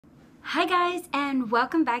Hi guys, and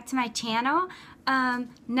welcome back to my channel.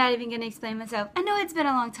 Not even gonna explain myself. I know it's been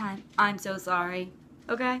a long time. I'm so sorry.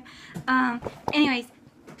 Okay. Anyways,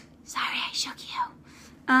 sorry I shook you.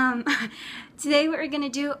 Today what we're gonna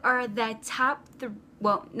do are the top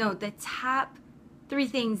three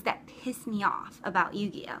things that piss me off about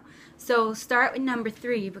Yu-Gi-Oh. So start with number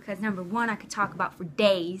 3 because number 1 I could talk about for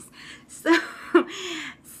days.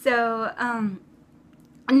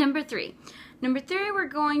 Number 3. Number 3, we're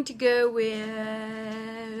going to go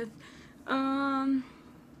with, how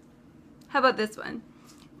about this one?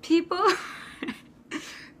 People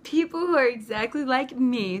who are exactly like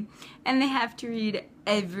me, and they have to read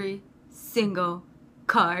every single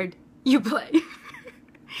card you play.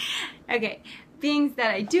 Okay, being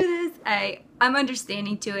that I do this, I'm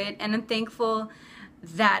understanding to it, and I'm thankful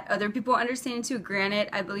that other people understand it too. Granted,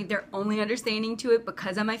 I believe they're only understanding to it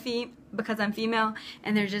because I'm female,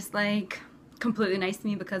 and they're just like completely nice to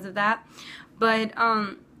me because of that. But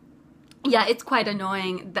yeah, it's quite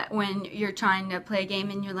annoying that when you're trying to play a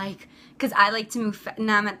game and you're like, because I like to move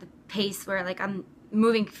now I'm at the pace where like I'm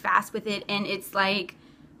moving fast with it, and it's like,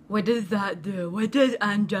 what does that do? What does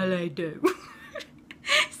Angela do?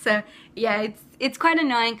 So yeah, it's quite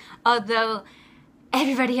annoying, although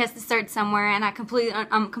everybody has to start somewhere, and I'm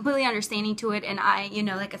completely understanding to it, and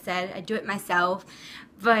like I said, I do it myself,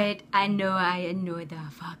 but I know I annoy the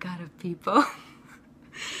fuck out of people.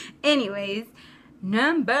 Anyways,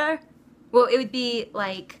 it would be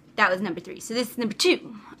like, that was number 3, so this is number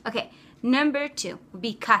 2. Okay, number 2 would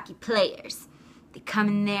be cocky players. They come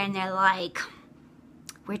in there and they're like,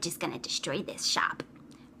 we're just gonna destroy this shop.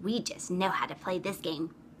 We just know how to play this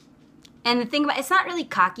game. And the thing about it's not really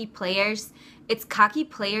cocky players, it's cocky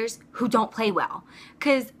players who don't play well.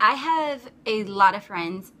 Because I have a lot of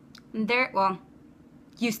friends,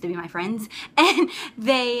 used to be my friends, and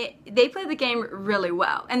they play the game really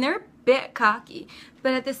well. And they're a bit cocky,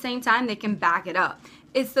 but at the same time, they can back it up.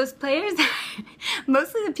 It's those players,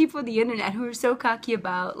 mostly the people on the internet who are so cocky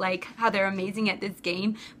about like how they're amazing at this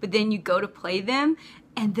game, but then you go to play them,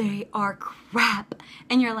 and they are crap.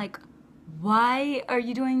 And you're like, why are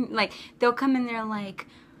you doing, like, they'll come in there like,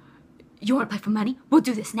 you want to play for money? We'll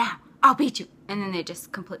do this now. I'll beat you. And then they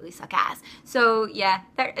just completely suck ass. So yeah,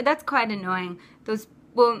 that's quite annoying. Those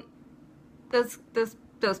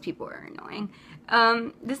people are annoying.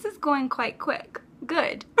 This is going quite quick.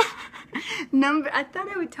 Good. I thought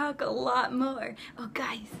I would talk a lot more. Oh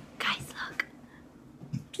guys, look.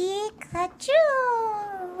 Pikachu.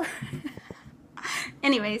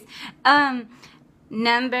 Anyways,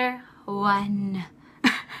 number 1.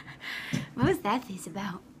 What was that face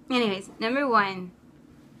about? Anyways, number 1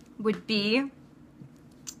 would be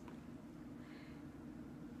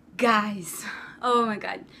guys. Oh my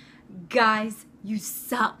god. Guys, you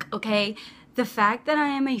suck, okay? The fact that I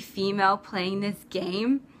am a female playing this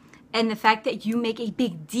game, and the fact that you make a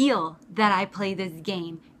big deal that I play this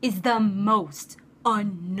game, is the most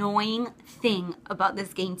annoying thing about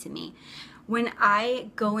this game to me. When I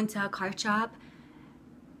go into a card shop,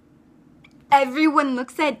 everyone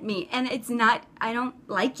looks at me, and it's not, I don't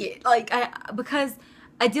like it. Like, because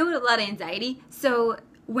I deal with a lot of anxiety, so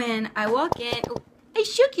when I walk in, I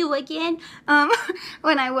shook you again.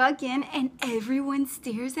 When I walk in and everyone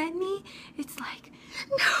stares at me, it's like,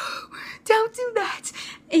 no, don't do that.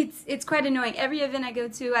 It's quite annoying. Every event I go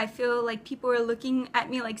to, I feel like people are looking at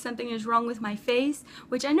me like something is wrong with my face,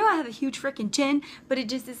 which I know I have a huge freaking chin, but it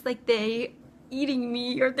just is like they eating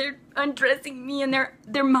me, or they're undressing me in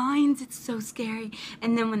their minds. It's so scary.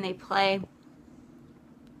 And then when they play,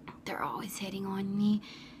 they're always hitting on me.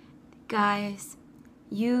 Guys,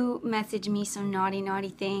 you message me some naughty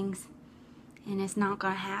things, and it's not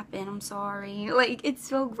gonna happen. I'm sorry. Like, it's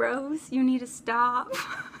so gross. You need to stop.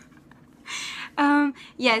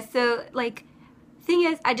 Yeah, so like, thing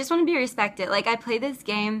is, I just want to be respected. Like, I play this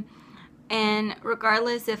game, and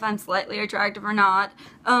regardless if I'm slightly attractive or not,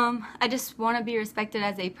 I just want to be respected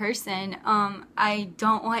as a person. I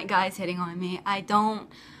don't want guys hitting on me. I don't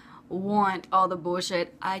want all the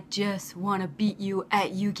bullshit. I just want to beat you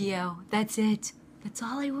at Yu-Gi-Oh! That's it. That's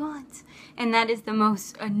all I want. And that is the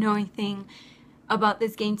most annoying thing about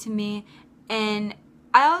this game to me. And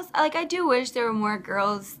I do wish there were more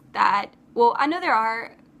girls that, well, I know there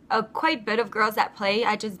are quite a bit of girls that play,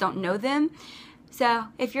 I just don't know them. So,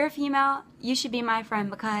 if you're a female, you should be my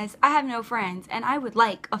friend, because I have no friends, and I would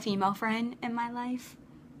like a female friend in my life.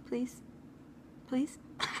 Please? Please?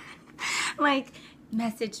 Like,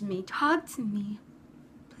 message me, talk to me,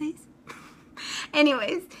 please?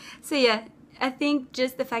 Anyways, so yeah, I think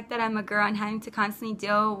just the fact that I'm a girl and having to constantly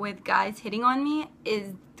deal with guys hitting on me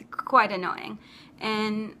is quite annoying.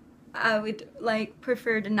 And I would like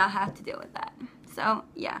prefer to not have to deal with that. So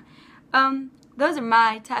yeah, those are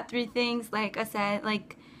my top 3 things. Like I said,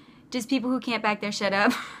 like just people who can't back their shit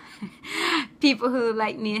up. People who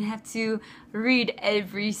like me and have to read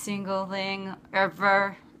every single thing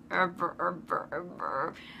ever.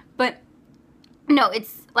 But no,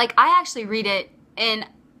 it's like I actually read it in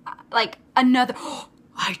like another.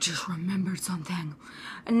 I just remembered something.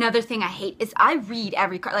 Another thing I hate is I read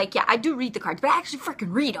every card. Like, yeah, I do read the cards, but I actually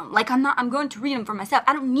freaking read them. Like, I'm going to read them for myself.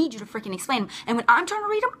 I don't need you to freaking explain them. And when I'm trying to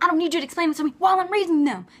read them, I don't need you to explain them to me while I'm reading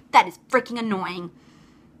them. That is freaking annoying.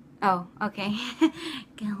 Oh, okay.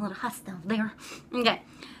 Getting a little hostile there. Okay,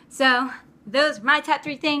 so those are my top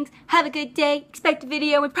 3 things. Have a good day. Expect a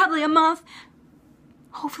video in probably a month.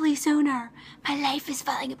 Hopefully sooner. My life is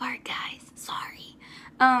falling apart, guys. Sorry.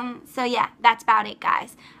 So yeah, that's about it,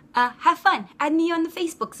 guys. Have fun. Add me on the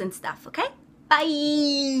Facebooks and stuff, okay?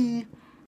 Bye!